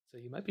So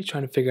you might be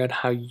trying to figure out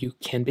how you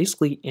can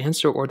basically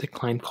answer or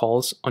decline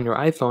calls on your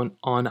iPhone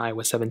on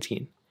iOS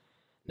 17.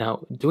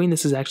 Now, doing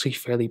this is actually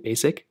fairly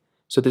basic,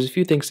 so there's a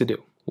few things to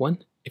do.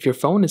 One, if your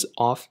phone is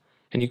off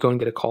and you go and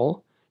get a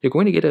call, you're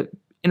going to get an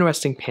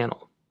interesting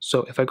panel.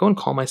 So if I go and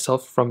call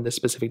myself from this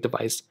specific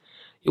device,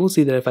 you will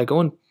see that if I go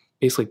and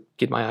basically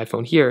get my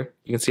iPhone here,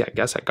 you can see I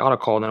guess I got a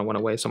call and then it went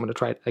away, so I'm going to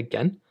try it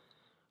again.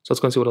 So let's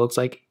go and see what it looks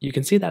like. You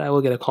can see that I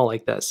will get a call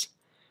like this.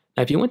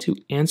 Now, if you want to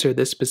answer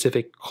this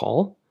specific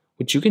call,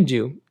 what you can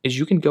do is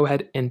you can go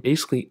ahead and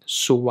basically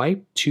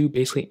swipe to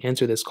basically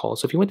answer this call.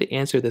 So if you want to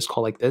answer this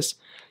call like this,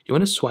 you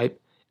want to swipe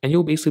and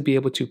you'll basically be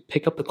able to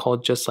pick up the call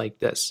just like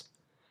this.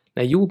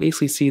 Now you will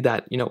basically see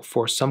that,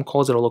 for some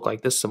calls it'll look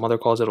like this, some other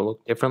calls it'll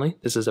look differently.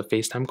 This is a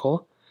FaceTime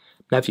call.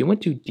 Now if you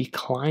want to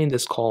decline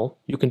this call,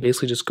 you can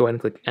basically just go ahead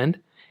and click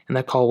end and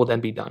that call will then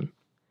be done.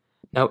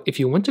 Now, if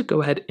you want to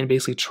go ahead and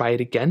basically try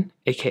it again,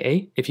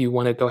 aka if you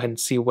want to go ahead and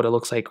see what it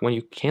looks like when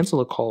you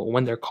cancel a call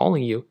when they're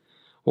calling you,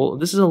 well,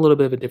 this is a little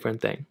bit of a different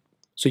thing.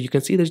 So you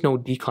can see there's no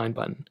decline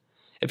button.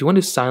 If you want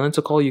to silence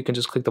a call, you can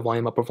just click the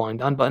volume up or volume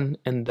down button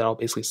and that'll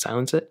basically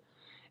silence it.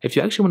 If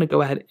you actually want to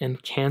go ahead and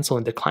cancel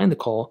and decline the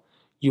call,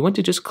 you want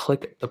to just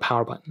click the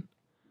power button.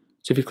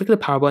 So if you click the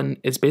power button,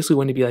 it's basically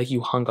going to be like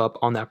you hung up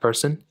on that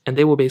person and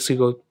they will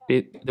basically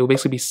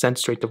be sent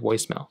straight to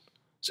voicemail.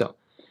 So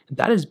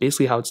that is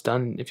basically how it's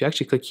done. If you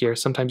actually click here,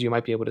 sometimes you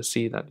might be able to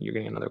see that you're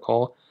getting another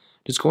call.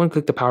 Just go and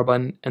click the power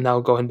button and that will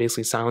go ahead and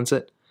basically silence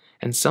it.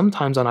 And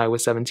sometimes on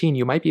iOS 17,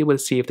 you might be able to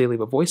see if they leave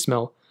a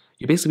voicemail,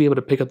 you'll basically be able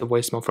to pick up the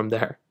voicemail from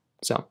there.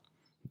 So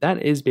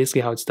that is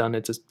basically how it's done.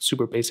 It's a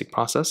super basic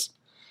process.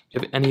 If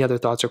you have any other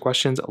thoughts or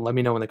questions, let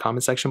me know in the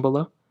comment section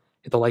below.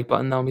 Hit the like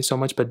button, that would mean so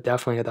much, but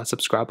definitely hit that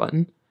subscribe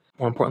button.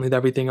 More importantly than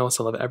everything else,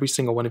 I love every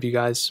single one of you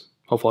guys.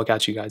 Hopefully I'll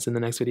catch you guys in the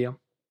next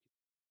video.